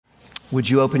Would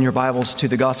you open your Bibles to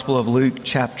the Gospel of Luke,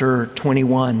 chapter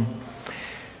 21?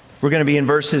 We're going to be in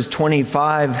verses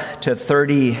 25 to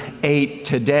 38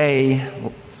 today.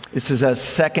 This is a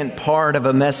second part of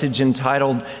a message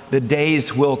entitled, "The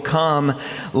Days Will Come."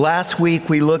 Last week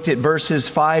we looked at verses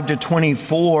 5 to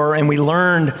 24, and we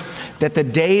learned that the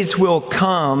days will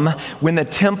come when the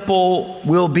temple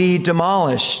will be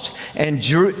demolished, and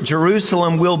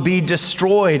Jerusalem will be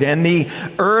destroyed, and the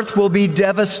earth will be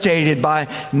devastated by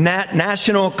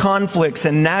national conflicts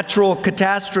and natural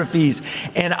catastrophes,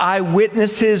 and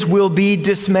eyewitnesses will be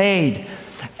dismayed.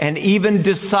 And even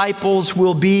disciples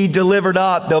will be delivered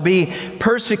up. They'll be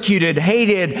persecuted,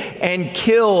 hated, and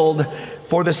killed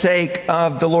for the sake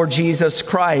of the Lord Jesus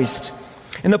Christ.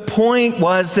 And the point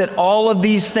was that all of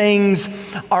these things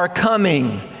are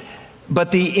coming,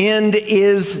 but the end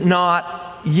is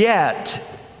not yet,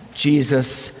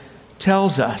 Jesus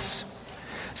tells us.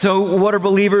 So what are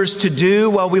believers to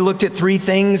do? Well, we looked at three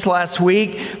things last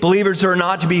week. Believers are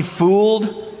not to be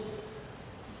fooled.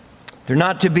 They're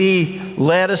not to be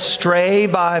led astray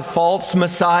by false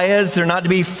messiahs. They're not to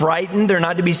be frightened. They're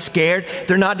not to be scared.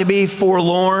 They're not to be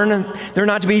forlorn. They're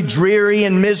not to be dreary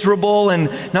and miserable and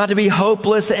not to be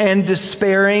hopeless and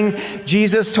despairing.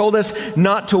 Jesus told us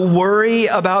not to worry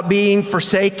about being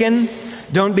forsaken.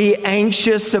 Don't be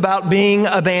anxious about being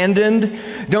abandoned.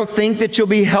 Don't think that you'll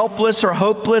be helpless or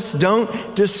hopeless.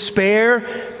 Don't despair.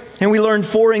 And we learned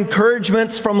four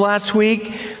encouragements from last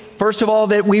week. First of all,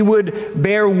 that we would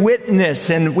bear witness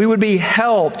and we would be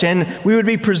helped and we would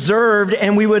be preserved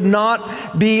and we would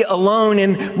not be alone.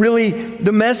 And really,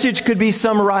 the message could be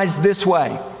summarized this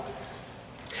way.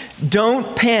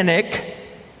 Don't panic,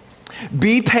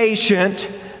 be patient,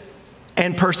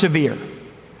 and persevere.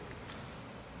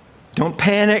 Don't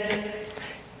panic,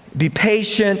 be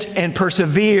patient, and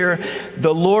persevere.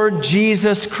 The Lord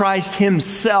Jesus Christ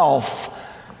Himself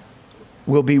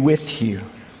will be with you.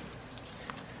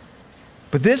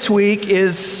 But this week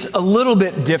is a little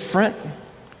bit different.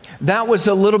 That was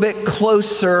a little bit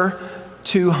closer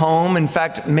to home. In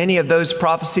fact, many of those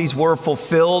prophecies were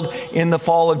fulfilled in the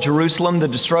fall of Jerusalem, the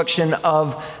destruction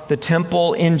of the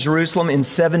temple in Jerusalem in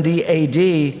 70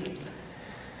 AD.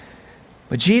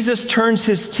 But Jesus turns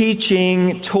His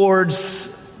teaching towards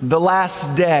the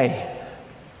last day,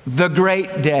 the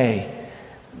great day,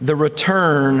 the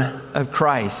return of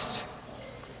Christ.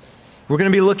 We're going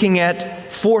to be looking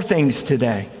at four things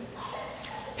today.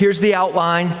 Here's the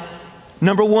outline.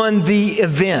 Number one, the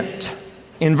event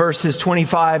in verses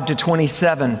 25 to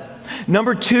 27.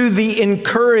 Number two, the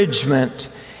encouragement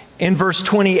in verse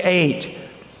 28.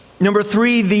 Number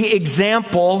three, the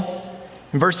example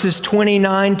in verses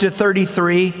 29 to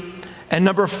 33. And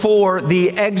number four,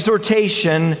 the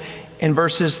exhortation in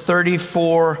verses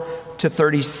 34 to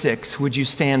 36. Would you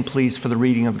stand, please, for the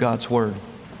reading of God's Word?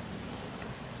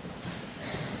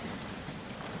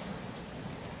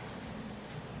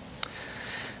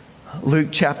 Luke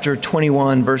chapter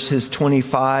 21, verses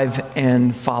 25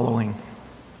 and following.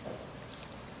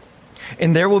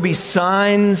 And there will be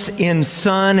signs in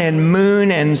sun and moon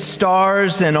and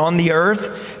stars, and on the earth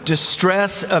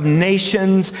distress of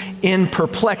nations in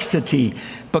perplexity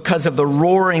because of the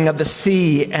roaring of the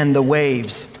sea and the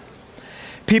waves.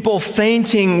 People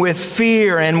fainting with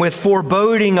fear and with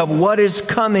foreboding of what is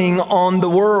coming on the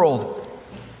world.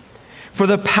 For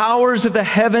the powers of the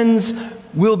heavens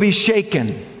will be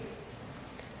shaken.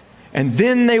 And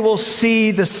then they will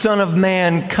see the Son of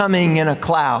Man coming in a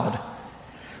cloud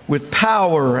with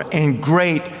power and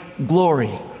great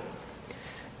glory.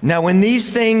 Now, when these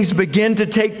things begin to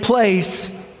take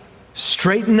place,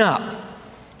 straighten up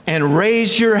and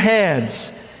raise your heads,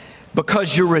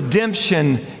 because your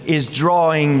redemption is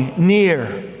drawing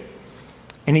near.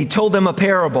 And He told them a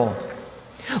parable.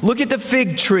 Look at the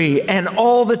fig tree and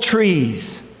all the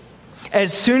trees.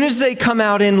 As soon as they come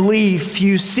out in leaf,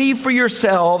 you see for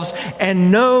yourselves and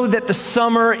know that the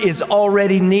summer is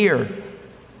already near.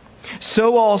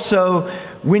 So also,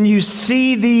 when you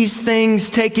see these things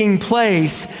taking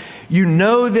place, you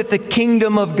know that the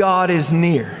kingdom of God is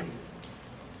near.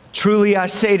 Truly, I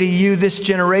say to you, this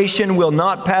generation will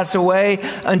not pass away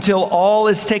until all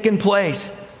is taken place.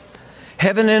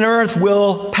 Heaven and earth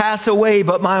will pass away,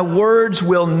 but my words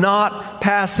will not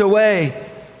pass away.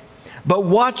 But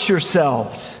watch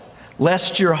yourselves,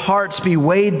 lest your hearts be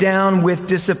weighed down with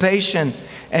dissipation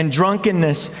and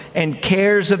drunkenness and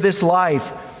cares of this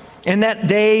life, and that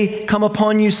day come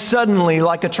upon you suddenly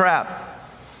like a trap.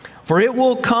 For it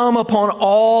will come upon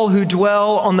all who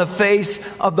dwell on the face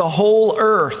of the whole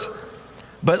earth.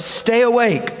 But stay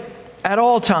awake at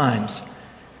all times,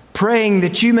 praying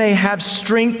that you may have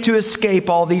strength to escape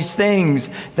all these things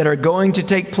that are going to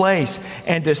take place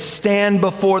and to stand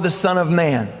before the Son of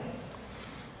Man.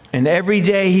 And every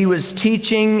day he was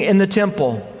teaching in the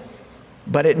temple,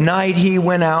 but at night he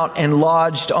went out and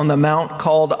lodged on the mount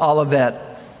called Olivet.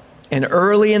 And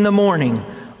early in the morning,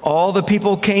 all the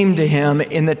people came to him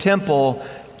in the temple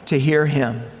to hear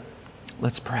him.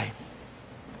 Let's pray.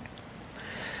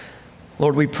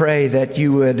 Lord, we pray that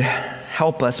you would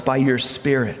help us by your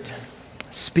Spirit.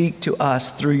 Speak to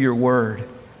us through your word.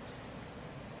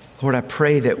 Lord, I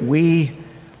pray that we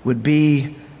would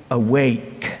be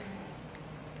awake,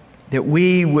 that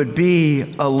we would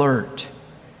be alert,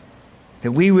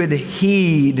 that we would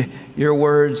heed your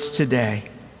words today.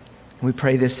 We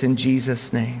pray this in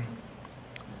Jesus' name.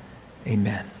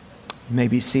 Amen. You may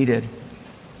be seated.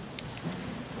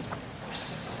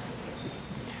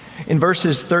 In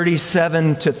verses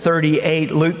 37 to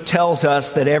 38, Luke tells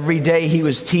us that every day he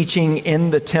was teaching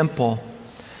in the temple.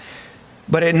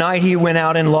 But at night he went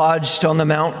out and lodged on the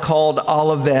mount called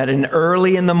Olivet. And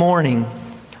early in the morning,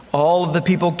 all of the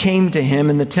people came to him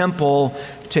in the temple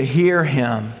to hear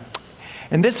him.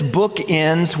 And this book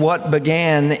ends what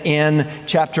began in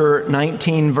chapter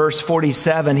 19, verse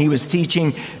 47. He was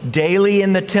teaching daily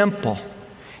in the temple,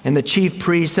 and the chief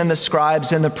priests and the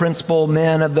scribes and the principal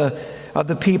men of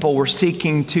the people were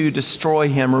seeking to destroy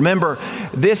him. Remember,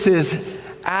 this is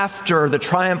after the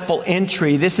triumphal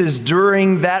entry. This is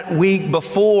during that week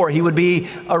before he would be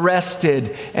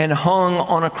arrested and hung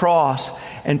on a cross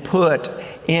and put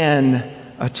in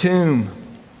a tomb.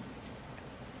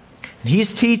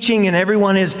 He's teaching and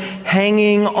everyone is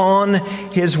hanging on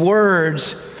his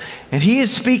words. And he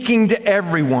is speaking to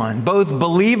everyone, both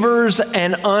believers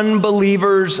and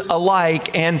unbelievers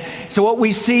alike. And so what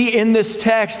we see in this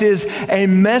text is a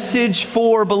message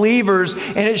for believers,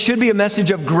 and it should be a message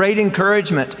of great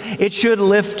encouragement. It should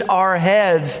lift our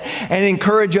heads and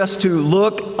encourage us to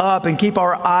look up and keep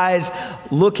our eyes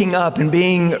looking up and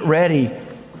being ready.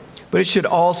 But it should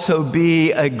also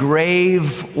be a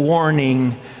grave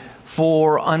warning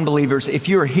for unbelievers. If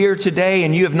you're here today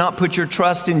and you have not put your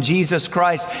trust in Jesus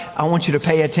Christ, I want you to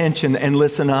pay attention and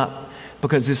listen up,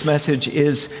 because this message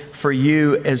is for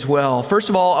you as well. First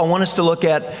of all, I want us to look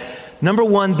at, number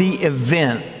one, the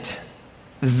event.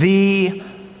 The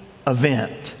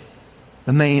event.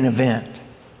 The main event.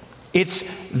 It's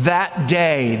that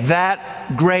day,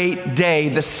 that great day,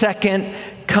 the second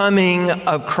coming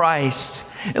of Christ.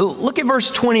 Look at verse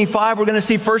 25. We're going to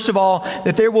see, first of all,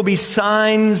 that there will be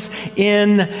signs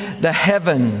in the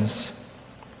heavens.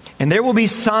 And there will be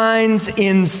signs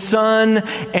in sun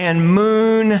and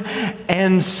moon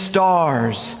and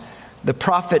stars. The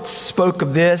prophets spoke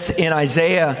of this in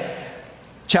Isaiah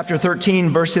chapter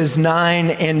 13, verses 9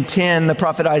 and 10. The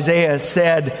prophet Isaiah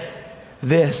said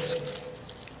this: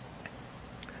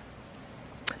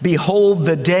 "Behold,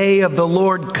 the day of the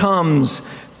Lord comes,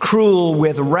 cruel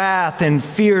with wrath and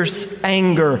fierce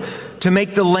anger, to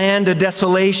make the land a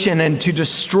desolation and to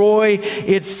destroy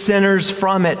its sinners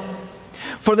from it.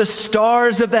 For the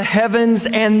stars of the heavens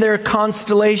and their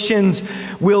constellations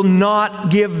will not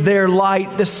give their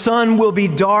light. The sun will be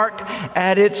dark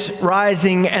at its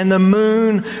rising, and the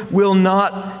moon will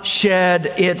not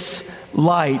shed its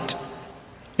light."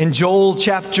 In Joel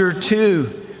chapter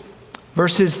 2,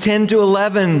 verses 10 to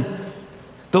 11,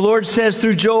 the Lord says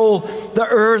through Joel, "The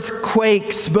earth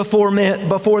quakes before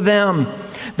them.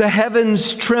 The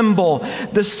heavens tremble.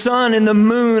 The sun and the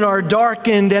moon are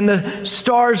darkened, and the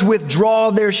stars withdraw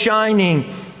their shining.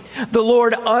 The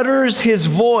Lord utters his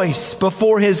voice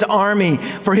before his army,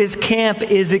 for his camp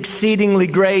is exceedingly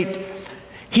great.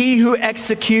 He who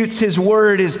executes his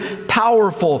word is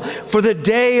powerful, for the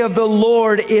day of the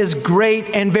Lord is great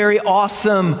and very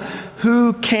awesome.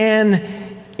 Who can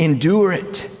endure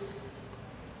it?"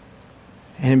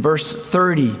 And in verse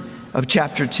 30 of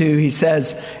chapter 2, he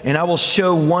says, "And I will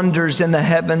show wonders in the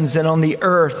heavens and on the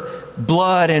earth,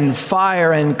 blood and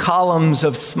fire and columns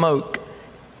of smoke.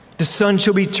 The sun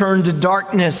shall be turned to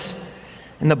darkness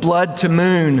and the blood to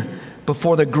moon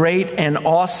before the great and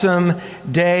awesome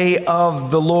day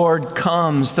of the Lord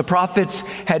comes." The prophets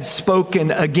had spoken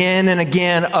again and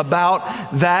again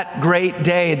about that great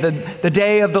day, the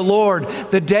day of the Lord,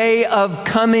 the day of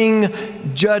coming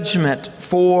judgment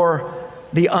for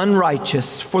the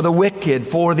unrighteous, for the wicked,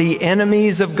 for the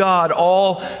enemies of God,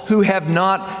 all who have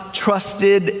not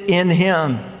trusted in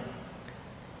him.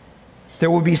 There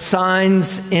will be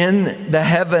signs in the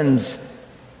heavens,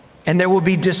 and there will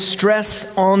be distress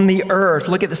on the earth.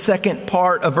 Look at the second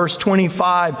part of verse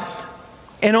 25.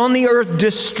 And on the earth,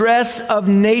 distress of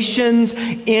nations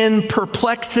in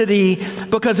perplexity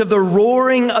because of the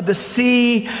roaring of the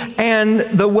sea and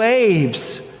the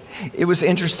waves. It was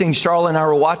interesting. Charlotte and I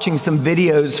were watching some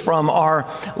videos from our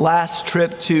last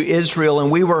trip to Israel,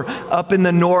 and we were up in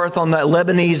the north on the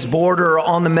Lebanese border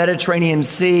on the Mediterranean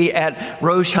Sea at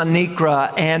Rosh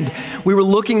Hanikra, and we were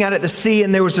looking out at the sea,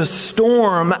 and there was a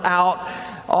storm out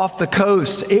off the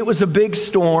coast. It was a big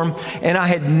storm, and I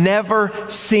had never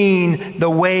seen the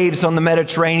waves on the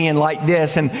Mediterranean like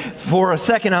this. And for a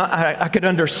second, I could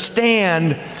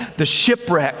understand the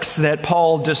shipwrecks that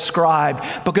Paul described,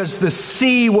 because the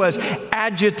sea was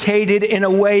agitated in a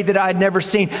way that I'd never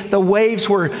seen. The waves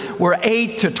were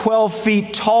 8 to 12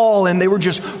 feet tall, and they were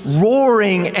just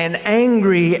roaring and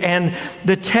angry. And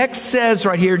the text says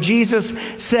right here, Jesus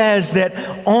says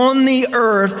that on the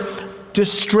earth,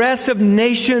 distress of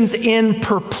nations in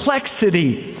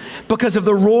perplexity because of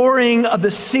the roaring of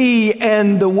the sea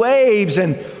and the waves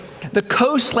and the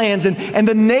coastlands, and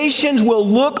the nations will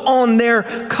look on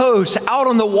their coasts out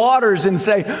on the waters and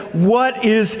say, what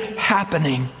is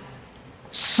happening?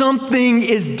 Something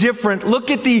is different.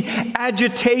 Look at the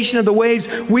agitation of the waves.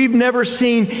 We've never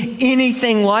seen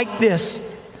anything like this.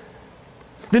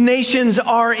 The nations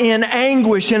are in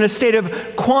anguish, in a state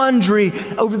of quandary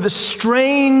over the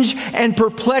strange and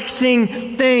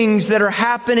perplexing things that are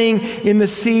happening in the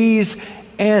seas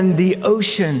and the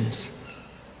oceans.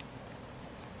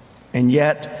 And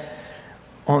yet,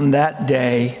 on that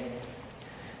day,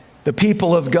 the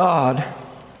people of God,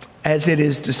 as it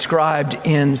is described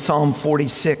in Psalm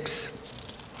 46,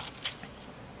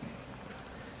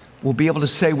 will be able to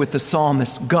say with the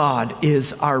psalmist, God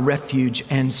is our refuge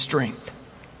and strength,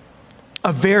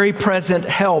 a very present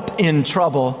help in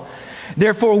trouble.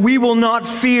 Therefore, we will not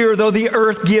fear, though the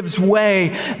earth gives way,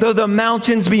 though the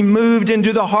mountains be moved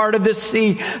into the heart of the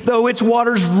sea, though its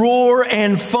waters roar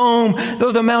and foam,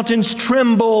 though the mountains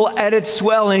tremble at its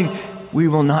swelling, we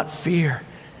will not fear.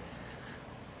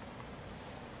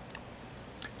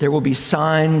 There will be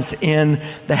signs in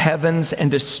the heavens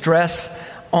and distress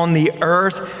on the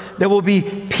earth. There will be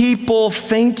people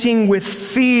fainting with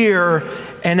fear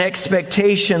and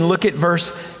expectation. Look at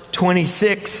verse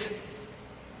 26.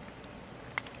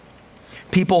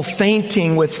 People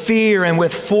fainting with fear and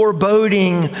with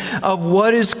foreboding of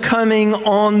what is coming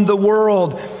on the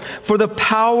world. For the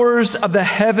powers of the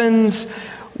heavens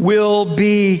will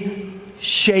be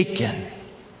shaken.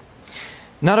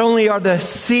 Not only are the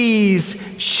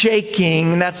seas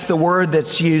shaking, that's the word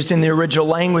that's used in the original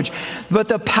language, but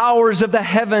the powers of the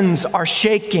heavens are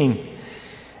shaking.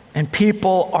 And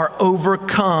people are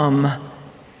overcome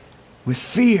with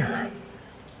fear.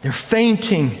 They're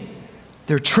fainting.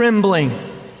 They're trembling.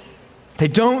 They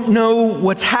don't know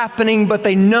what's happening, but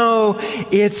they know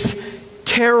it's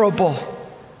terrible.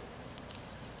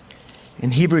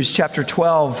 In Hebrews chapter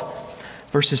 12,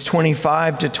 verses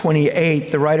 25 to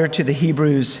 28, the writer to the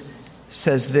Hebrews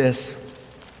says this.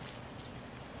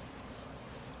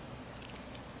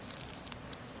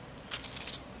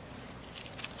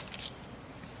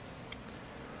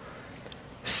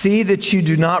 See that you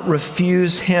do not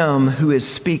refuse him who is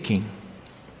speaking.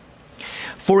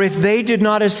 For if they did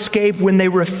not escape when they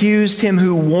refused him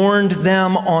who warned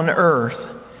them on earth,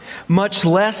 much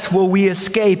less will we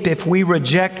escape if we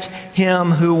reject him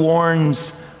who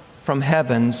warns from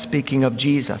heaven, speaking of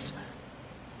Jesus.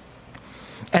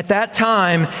 At that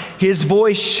time, his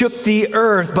voice shook the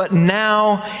earth, but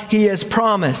now he has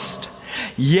promised,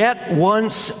 yet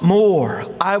once more,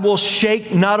 I will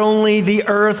shake not only the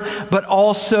earth, but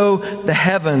also the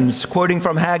heavens, quoting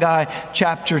from Haggai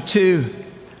chapter 2.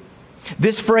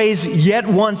 This phrase, yet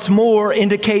once more,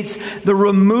 indicates the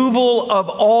removal of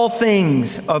all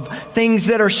things, of things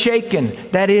that are shaken,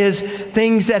 that is,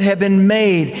 things that have been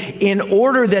made, in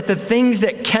order that the things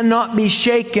that cannot be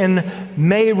shaken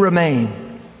may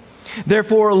remain.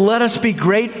 Therefore, let us be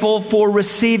grateful for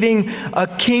receiving a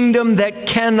kingdom that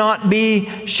cannot be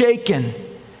shaken.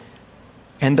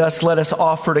 And thus let us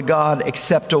offer to God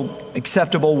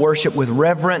acceptable worship with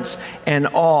reverence and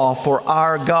awe, for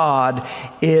our God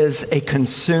is a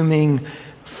consuming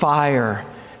fire.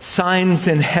 Signs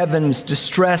in heavens,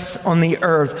 distress on the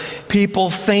earth,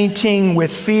 people fainting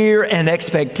with fear and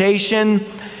expectation,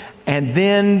 and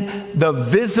then the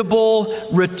visible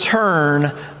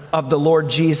return of the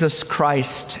Lord Jesus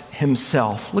Christ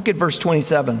himself. Look at verse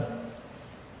 27.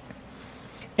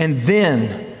 And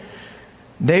then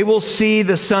they will see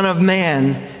the Son of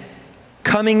Man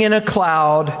coming in a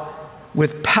cloud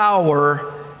with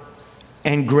power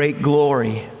and great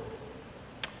glory.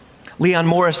 Leon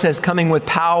Morris says coming with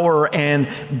power and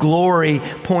glory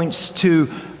points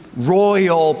to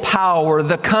royal power,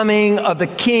 the coming of the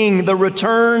King, the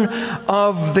return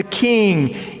of the King.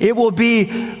 It will be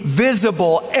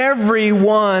visible.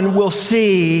 Everyone will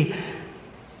see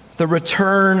the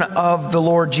return of the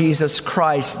Lord Jesus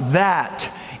Christ. That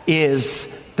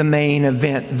is the main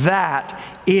event. That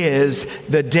is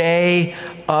the day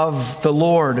of the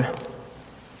Lord.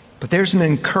 But there's an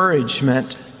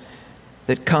encouragement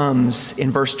that comes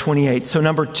in verse 28. So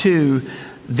number 2,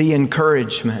 the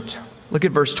encouragement. Look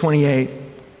at verse 28.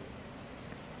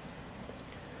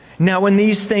 Now when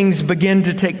these things begin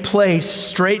to take place,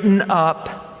 straighten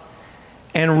up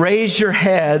and raise your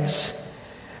heads,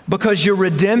 because your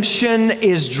redemption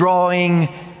is drawing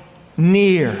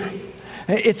near.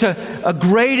 It's a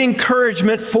great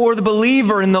encouragement for the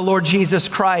believer in the Lord Jesus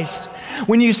Christ.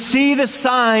 When you see the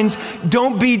signs,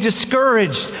 don't be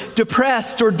discouraged,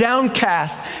 depressed, or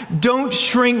downcast. Don't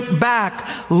shrink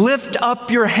back. Lift up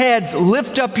your heads,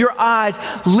 lift up your eyes,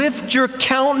 lift your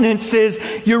countenances.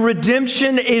 Your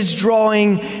redemption is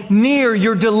drawing near.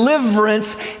 Your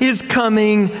deliverance is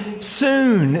coming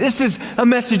soon. This is a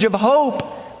message of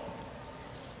hope.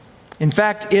 In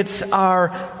fact, it's our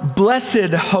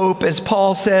blessed hope, as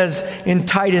Paul says in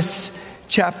Titus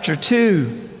chapter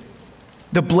 2.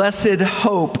 The blessed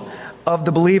hope of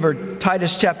the believer.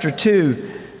 Titus chapter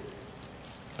 2,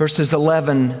 verses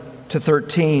 11 to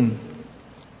 13.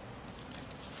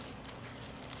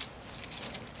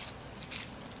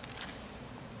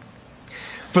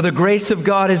 For the grace of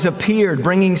God has appeared,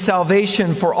 bringing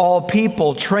salvation for all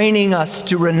people, training us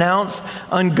to renounce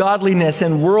ungodliness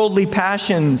and worldly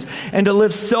passions, and to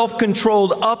live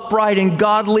self-controlled, upright, and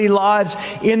godly lives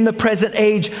in the present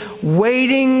age,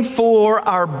 waiting for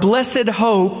our blessed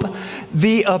hope,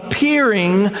 the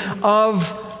appearing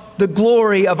of the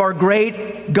glory of our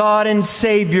great God and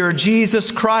Savior,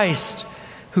 Jesus Christ,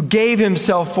 who gave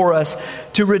himself for us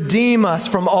to redeem us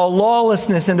from all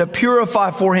lawlessness and to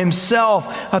purify for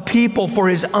himself a people for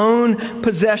his own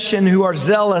possession who are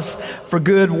zealous for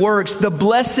good works. The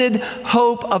blessed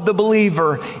hope of the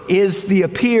believer is the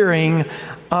appearing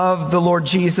of the Lord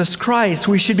Jesus Christ.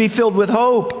 We should be filled with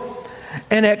hope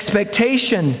and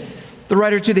expectation. The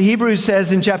writer to the Hebrews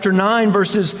says in chapter 9,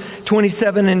 verses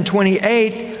 27 and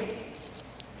 28,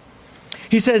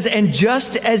 he says, and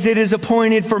just as it is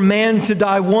appointed for man to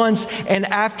die once, and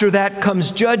after that comes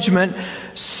judgment,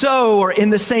 so, or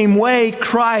in the same way,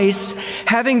 Christ,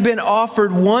 having been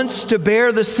offered once to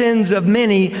bear the sins of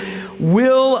many,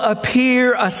 will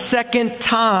appear a second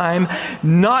time,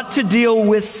 not to deal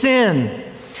with sin,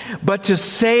 but to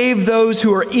save those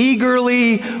who are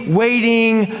eagerly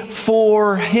waiting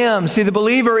for him. See, the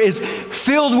believer is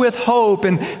filled with hope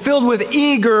and filled with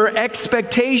eager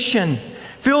expectation,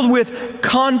 filled with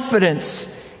confidence.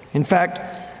 In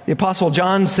fact, the Apostle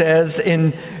John says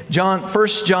in 1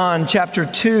 John chapter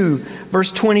 2,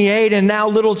 verse 28, and now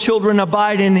little children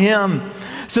abide in him,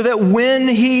 so that when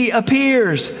he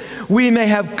appears, we may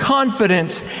have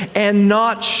confidence and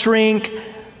not shrink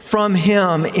from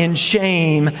him in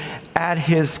shame at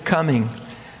his coming.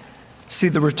 See,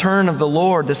 the return of the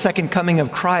Lord, the second coming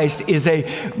of Christ, is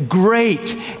a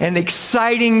great and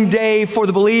exciting day for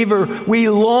the believer. We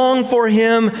long for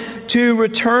him to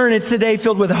return. It's a day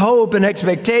filled with hope and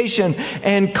expectation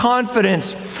and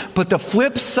confidence. But the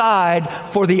flip side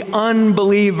for the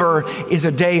unbeliever is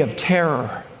a day of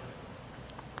terror.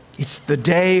 It's the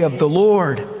day of the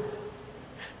Lord.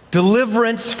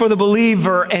 Deliverance for the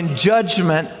believer and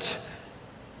judgment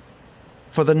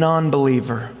for the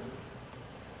non-believer.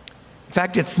 In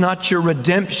fact, it's not your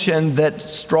redemption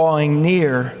that's drawing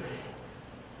near.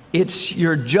 It's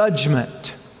your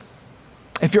judgment.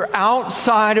 If you're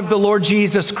outside of the Lord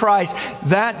Jesus Christ,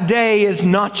 that day is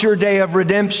not your day of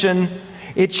redemption.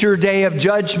 It's your day of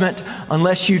judgment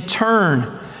unless you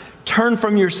turn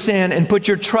from your sin and put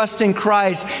your trust in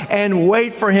Christ and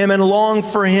wait for him and long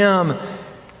for him,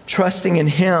 trusting in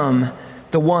him,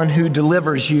 the one who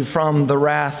delivers you from the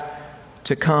wrath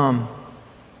to come.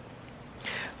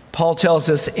 Paul tells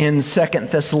us in 2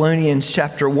 Thessalonians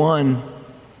chapter 1,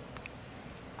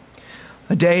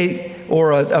 a day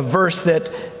or a verse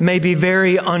that may be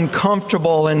very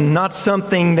uncomfortable and not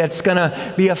something that's going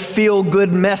to be a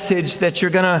feel-good message that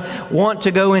you're going to want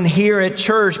to go and hear at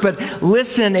church. But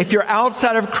listen, if you're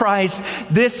outside of Christ,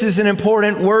 this is an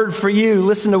important word for you.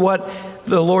 Listen to what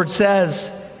the Lord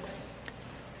says.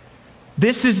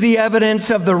 This is the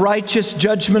evidence of the righteous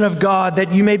judgment of God,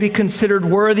 that you may be considered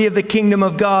worthy of the kingdom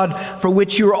of God, for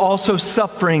which you are also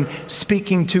suffering,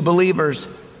 speaking to believers.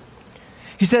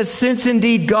 He says, since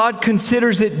indeed God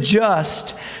considers it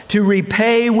just to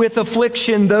repay with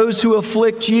affliction those who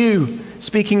afflict you.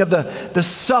 speaking of the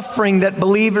suffering that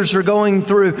believers are going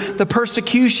through, the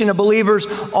persecution of believers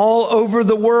all over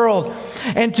the world,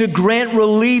 and to grant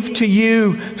relief to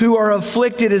you who are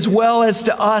afflicted as well as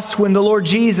to us when the Lord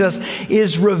Jesus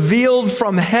is revealed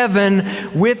from heaven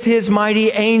with his mighty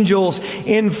angels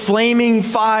in flaming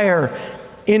fire,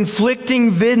 inflicting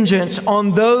vengeance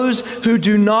on those who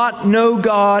do not know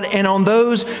God and on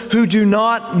those who do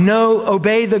not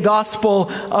obey the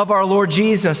gospel of our Lord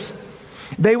Jesus.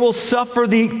 They will suffer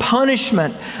the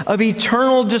punishment of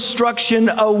eternal destruction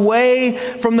away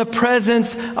from the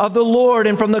presence of the Lord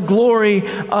and from the glory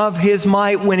of his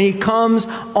might when he comes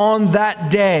on that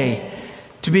day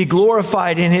to be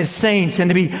glorified in his saints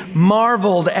and to be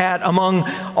marveled at among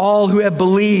all who have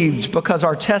believed, because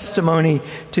our testimony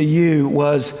to you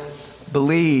was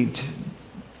believed.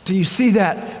 Do you see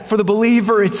that? For the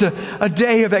believer, it's a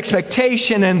day of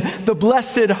expectation and the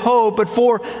blessed hope, but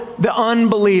for the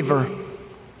unbeliever,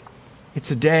 it's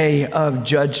a day of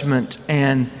judgment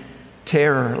and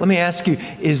terror. Let me ask you,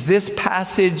 is this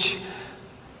passage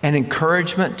an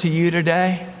encouragement to you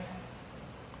today?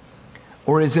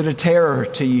 Or is it a terror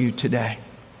to you today?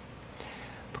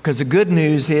 Because the good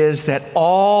news is that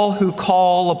all who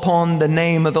call upon the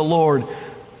name of the Lord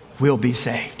will be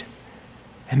saved.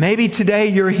 And maybe today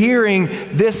you're hearing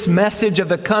this message of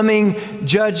the coming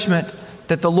judgment,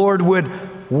 that the Lord would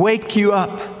wake you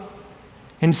up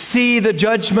and see the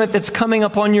judgment that's coming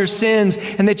upon your sins,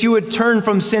 and that you would turn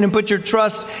from sin and put your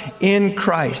trust in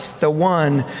Christ, the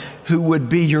one who would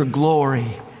be your glory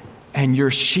and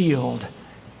your shield,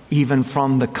 even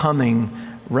from the coming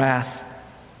wrath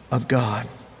of God.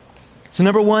 So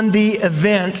number one, the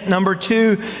event. Number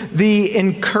two, the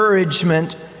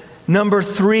encouragement. Number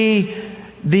three,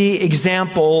 the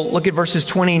example. Look at verses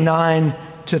 29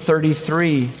 to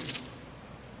 33.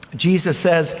 Jesus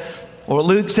says, or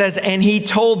Luke says, and he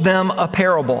told them a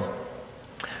parable.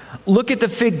 Look at the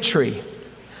fig tree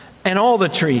and all the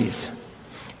trees.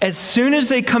 As soon as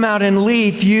they come out in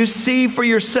leaf, you see for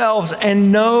yourselves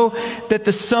and know that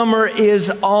the summer is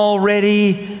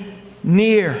already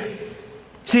near.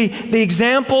 See, the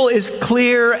example is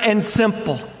clear and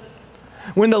simple.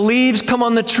 When the leaves come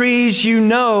on the trees, you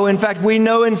know, in fact, we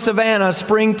know in Savannah,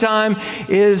 springtime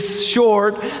is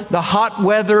short, the hot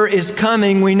weather is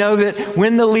coming. We know that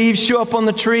when the leaves show up on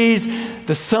the trees,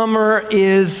 the summer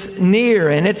is near.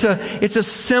 And it's a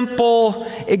simple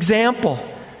example.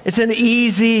 It's an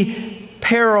easy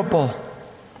parable.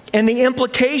 And the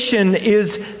implication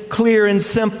is clear and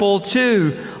simple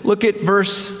too. Look at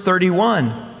verse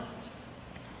 31.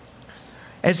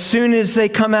 As soon as they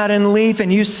come out in leaf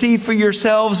and you see for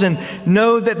yourselves and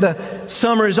know that the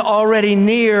summer is already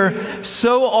near,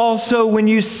 so also when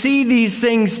you see these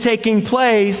things taking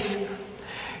place,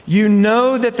 you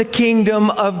know that the kingdom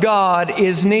of God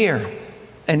is near.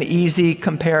 An easy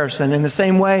comparison. In the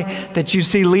same way that you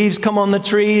see leaves come on the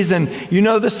trees and you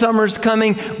know the summer's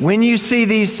coming, when you see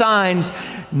these signs,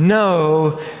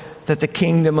 know that the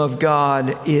kingdom of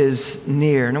God is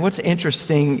near. Now what's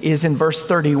interesting is in verse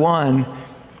 31,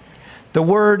 the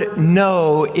word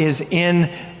know is in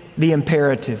the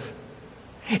imperative.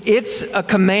 It's a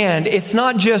command. It's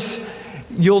not just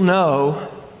you'll know.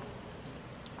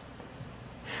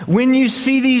 When you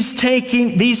see these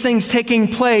things taking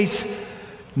place,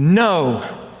 know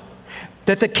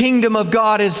that the kingdom of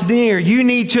God is near. You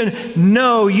need to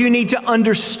know, you need to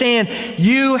understand.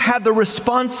 You have the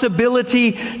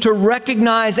responsibility to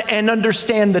recognize and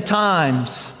understand the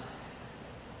times.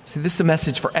 See, this is a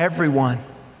message for everyone.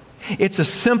 It's a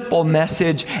simple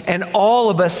message, and all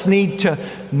of us need to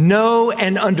know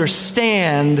and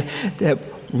understand that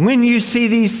when you see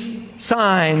these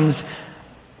signs,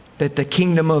 that the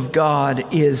kingdom of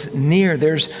God is near.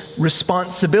 There's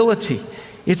responsibility.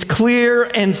 It's clear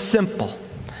and simple.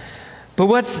 But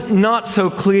what's not so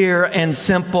clear and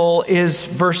simple is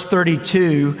verse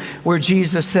 32, where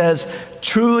Jesus says,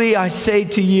 "Truly I say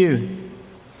to you,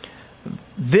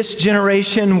 this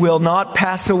generation will not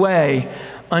pass away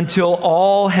until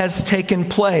all has taken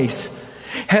place.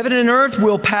 Heaven and earth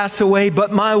will pass away,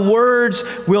 but my words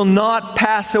will not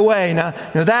pass away." Now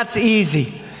that's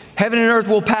easy. Heaven and earth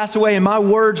will pass away, and my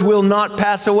words will not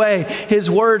pass away.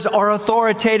 His words are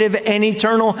authoritative and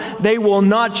eternal. They will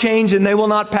not change and they will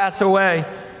not pass away.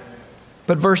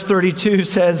 But verse 32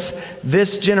 says,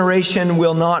 this generation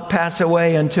will not pass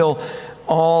away until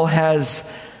all has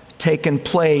taken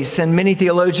place. And many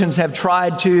theologians have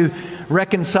tried to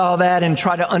reconcile that and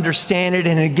try to understand it,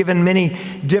 and have given many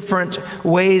different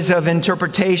ways of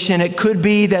interpretation. It could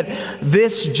be that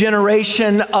this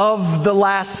generation of the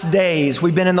last days,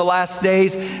 we've been in the last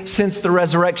days since the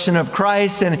resurrection of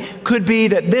Christ, and it could be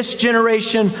that this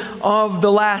generation of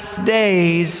the last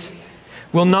days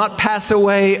will not pass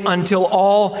away until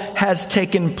all has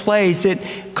taken place. It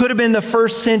could have been the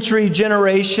first century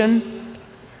generation.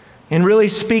 And really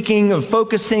speaking of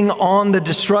focusing on the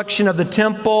destruction of the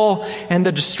temple and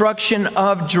the destruction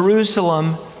of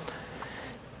Jerusalem,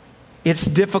 it's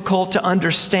difficult to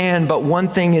understand, but one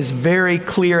thing is very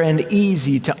clear and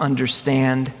easy to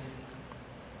understand.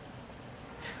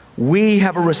 We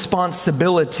have a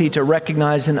responsibility to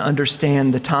recognize and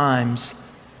understand the times.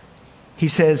 He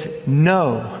says,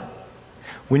 know.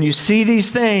 When you see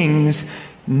these things,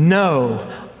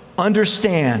 know,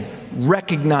 understand,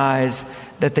 recognize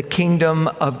that the kingdom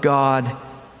of God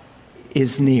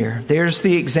is near. There's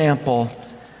the example.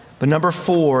 But number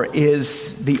 4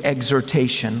 is the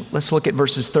exhortation. Let's look at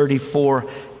verses 34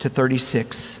 to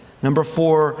 36. Number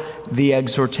 4, the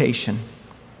exhortation.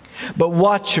 But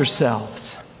watch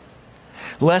yourselves,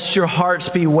 lest your hearts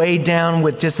be weighed down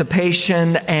with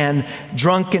dissipation and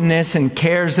drunkenness and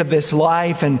cares of this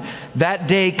life, and that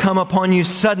day come upon you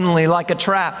suddenly like a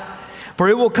trap. For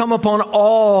it will come upon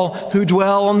all who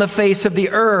dwell on the face of the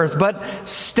earth. But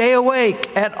stay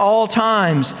awake at all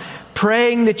times,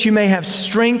 praying that you may have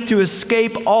strength to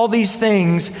escape all these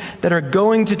things that are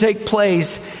going to take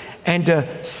place and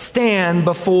to stand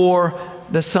before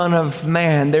the Son of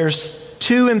Man. There's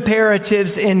 2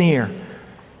 imperatives in here.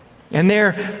 And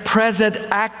they're present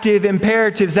active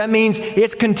imperatives. That means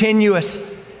it's continuous.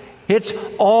 It's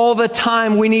all the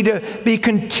time. We need to be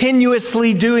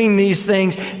continuously doing these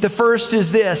things. The first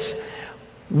is this: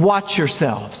 watch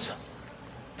yourselves.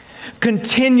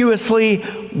 Continuously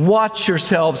watch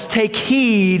yourselves. Take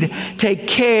heed, take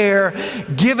care,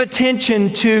 give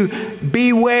attention to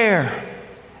beware.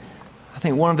 I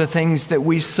think one of the things that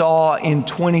we saw in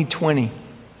 2020,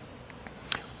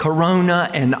 Corona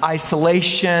and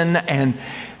isolation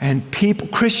and people,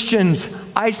 Christians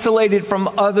isolated from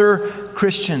other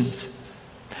Christians.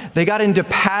 They got into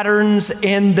patterns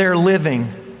in their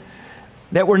living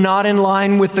that were not in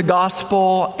line with the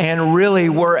gospel and really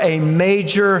were a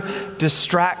major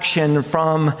distraction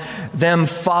from them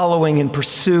following and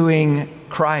pursuing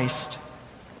Christ.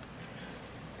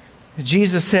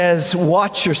 Jesus says,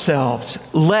 watch yourselves,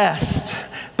 lest,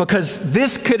 because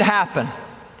this could happen.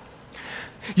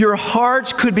 Your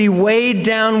hearts could be weighed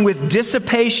down with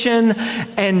dissipation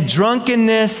and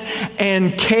drunkenness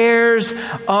and cares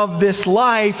of this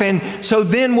life. And so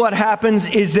then what happens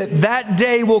is that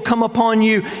day will come upon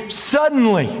you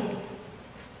suddenly,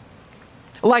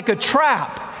 like a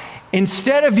trap.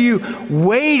 Instead of you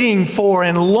waiting for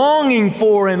and longing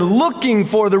for and looking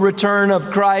for the return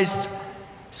of Christ,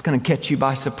 it's going to catch you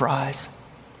by surprise.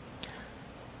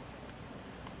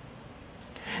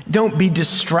 Don't be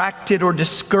distracted or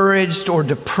discouraged or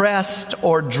depressed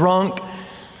or drunk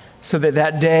so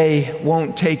that day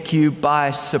won't take you by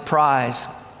surprise.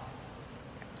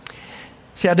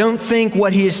 See, I don't think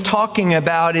what he is talking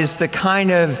about is the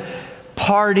kind of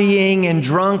partying and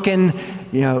drunken,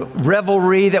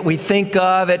 revelry that we think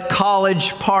of at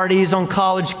college parties on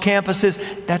college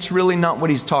campuses. That's really not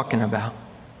what he's talking about.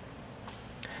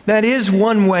 That is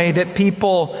one way that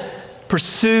people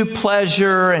pursue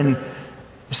pleasure and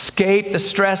escape the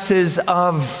stresses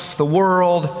of the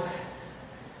world.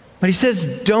 But he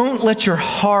says, don't let your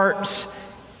hearts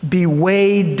be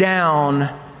weighed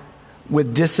down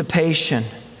with dissipation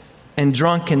and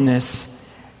drunkenness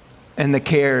and the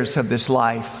cares of this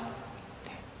life.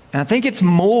 And I think it's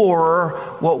more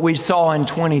what we saw in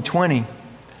 2020,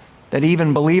 that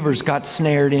even believers got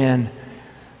snared in.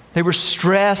 They were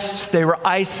stressed, they were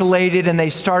isolated, and they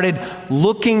started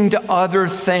looking to other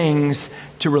things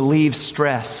to relieve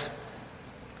stress,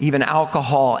 even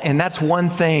alcohol. And that's one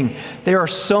thing. There are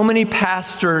so many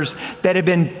pastors that have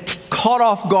been caught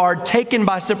off guard, taken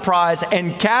by surprise,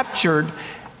 and captured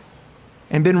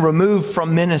and been removed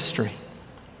from ministry.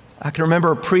 I can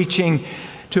remember preaching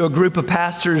to a group of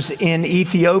pastors in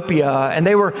Ethiopia, and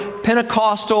they were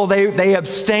Pentecostal. They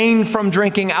abstained from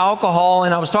drinking alcohol,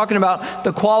 and I was talking about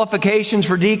the qualifications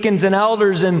for deacons and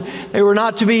elders, and they were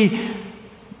not to be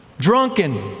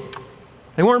drunken.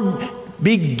 They weren't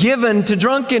be given to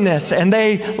drunkenness, and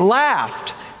they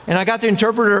laughed. And I got the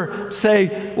interpreter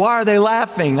say, why are they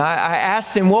laughing? I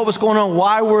asked him what was going on.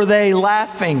 Why were they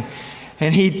laughing?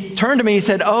 And he turned to me and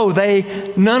said,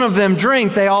 none of them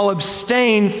drink. They all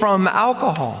abstain from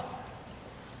alcohol.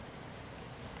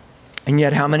 And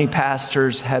yet how many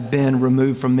pastors have been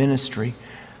removed from ministry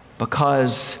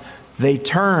because they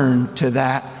turned to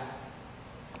that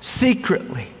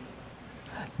secretly.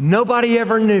 Nobody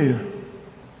ever knew,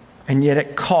 and yet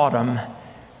it caught them.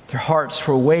 Their hearts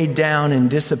were weighed down in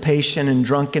dissipation and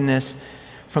drunkenness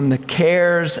from the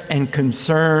cares and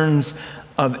concerns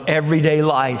of everyday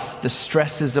life, the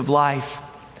stresses of life.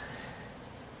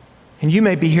 And you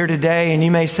may be here today and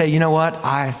you may say, you know what?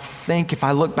 I think if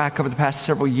I look back over the past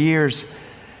several years,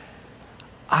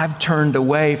 I've turned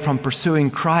away from pursuing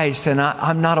Christ, and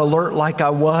I'm not alert like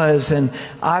I was, and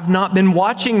I've not been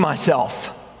watching myself.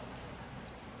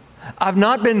 I've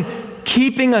not been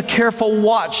keeping a careful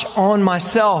watch on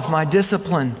myself, my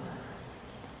discipline.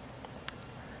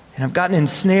 And I've gotten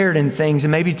ensnared in things,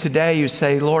 and maybe today you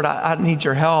say, Lord, I need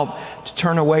your help to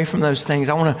turn away from those things.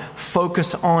 I want to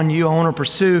focus on you. I want to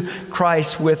pursue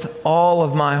Christ with all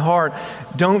of my heart.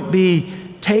 Don't be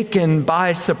taken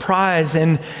by surprise.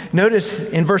 And notice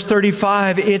in verse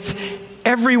 35, it's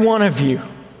every one of you.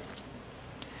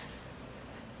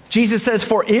 Jesus says,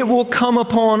 for it will come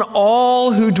upon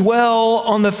all who dwell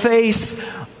on the face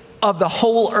of the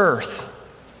whole earth.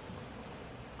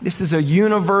 This is a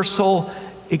universal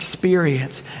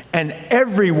experience, and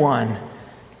everyone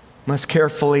must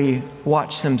carefully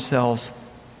watch themselves.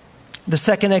 The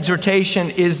second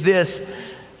exhortation is this: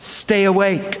 stay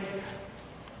awake.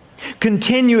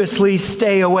 Continuously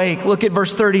stay awake. Look at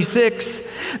verse 36.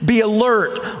 Be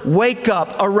alert, wake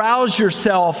up, arouse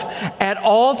yourself at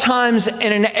all times and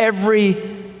in every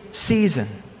season.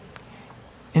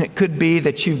 And it could be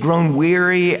that you've grown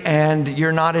weary and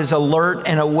you're not as alert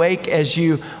and awake as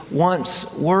you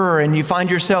once were, and you find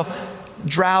yourself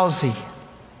drowsy.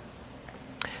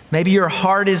 Maybe your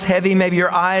heart is heavy, maybe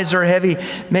your eyes are heavy,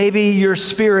 maybe your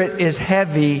spirit is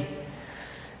heavy.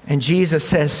 And Jesus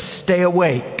says, stay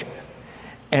awake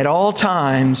at all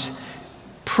times,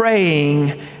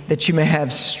 praying that you may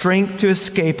have strength to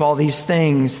escape all these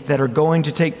things that are going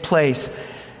to take place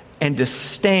and to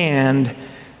stand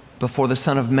before the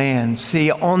Son of Man.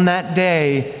 See, on that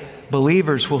day,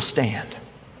 believers will stand.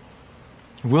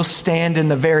 We'll stand in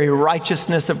the very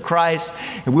righteousness of Christ,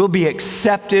 and we'll be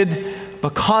accepted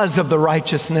because of the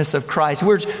righteousness of Christ.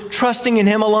 We're trusting in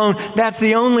Him alone. That's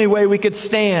the only way we could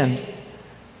stand.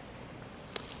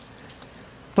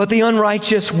 But the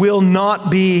unrighteous will not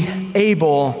be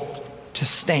able to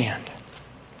stand.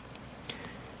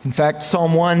 In fact,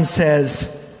 Psalm 1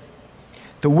 says,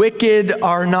 the wicked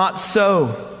are not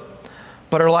so,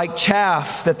 but are like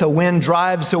chaff that the wind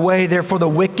drives away. Therefore the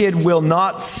wicked will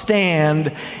not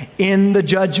stand in the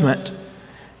judgment,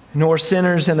 nor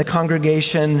sinners in the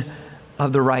congregation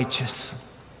of the righteous.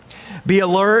 Be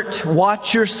alert,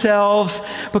 watch yourselves,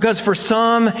 because for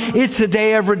some it's a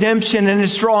day of redemption and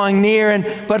it's drawing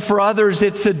near, but for others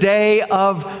it's a day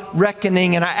of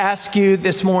reckoning. And I ask you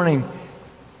this morning,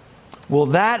 will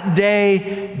that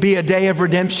day be a day of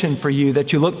redemption for you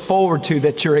that you look forward to,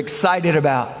 that you're excited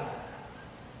about?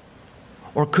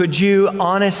 Or could you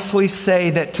honestly say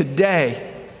that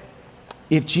today,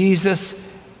 if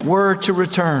Jesus were to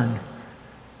return,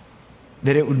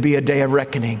 that it would be a day of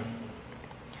reckoning?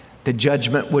 The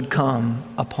judgment would come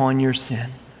upon your sin.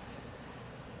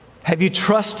 Have you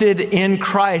trusted in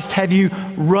Christ? Have you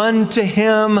run to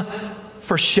Him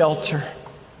for shelter?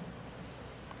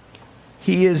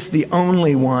 He is the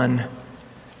only one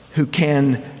who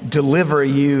can deliver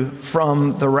you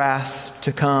from the wrath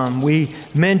to come. We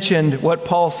mentioned what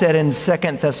Paul said in 2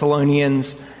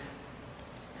 Thessalonians.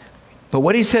 But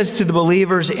what he says to the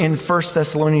believers in 1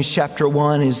 Thessalonians chapter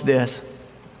 1 is this: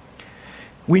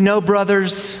 we know,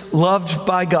 brothers, loved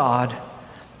by God,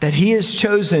 that He has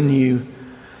chosen you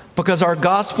because our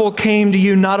gospel came to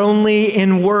you not only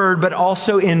in word, but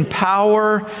also in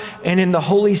power and in the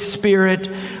Holy Spirit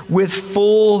with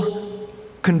full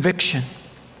conviction.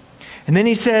 And then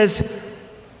he says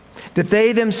that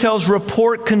they themselves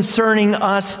report concerning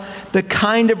us the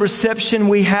kind of reception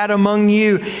we had among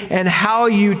you and how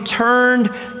you turned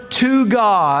to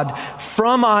God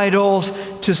from idols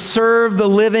to serve the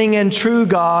living and true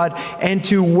God and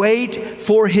to wait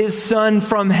for His Son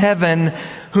from heaven,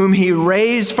 whom He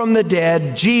raised from the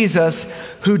dead, Jesus,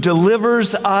 who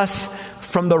delivers us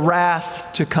from the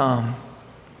wrath to come.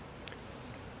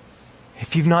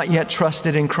 If you've not yet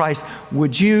trusted in Christ,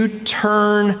 would you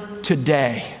turn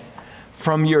today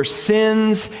from your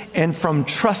sins and from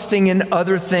trusting in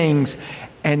other things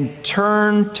and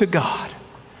turn to God?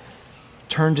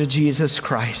 Turn to Jesus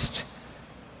Christ,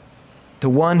 the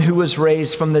one who was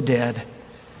raised from the dead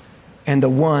and the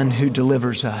one who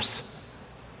delivers us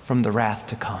from the wrath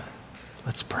to come.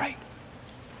 Let's pray.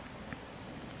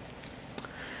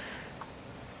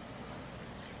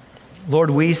 Lord,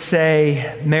 we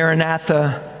say,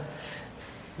 Maranatha,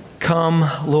 come. Come,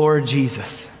 Lord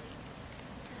Jesus.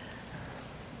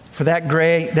 For that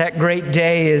great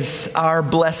day is our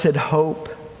blessed hope,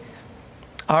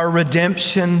 our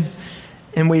redemption,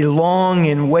 and we long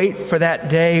and wait for that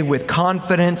day with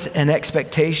confidence and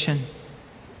expectation.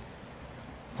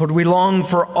 Lord, we long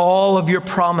for all of your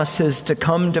promises to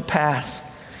come to pass,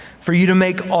 for you to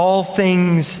make all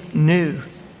things new.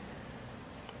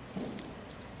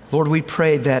 Lord, we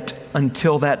pray that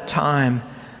until that time,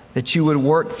 that you would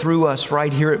work through us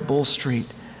right here at Bull Street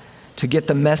to get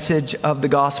the message of the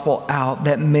gospel out,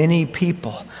 that many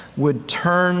people would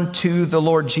turn to the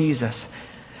Lord Jesus,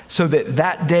 so that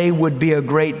that day would be a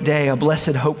great day, a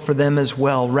blessed hope for them as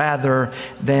well, rather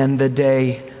than the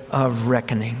day of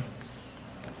reckoning.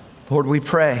 Lord, we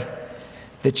pray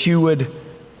that you would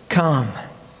come,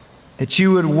 that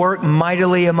you would work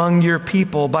mightily among your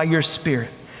people by your Spirit,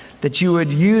 that you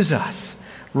would use us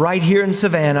right here in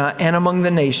Savannah and among the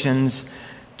nations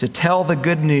to tell the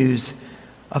good news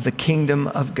of the kingdom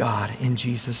of God in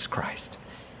Jesus Christ.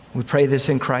 We pray this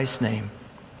in Christ's name.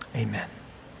 Amen.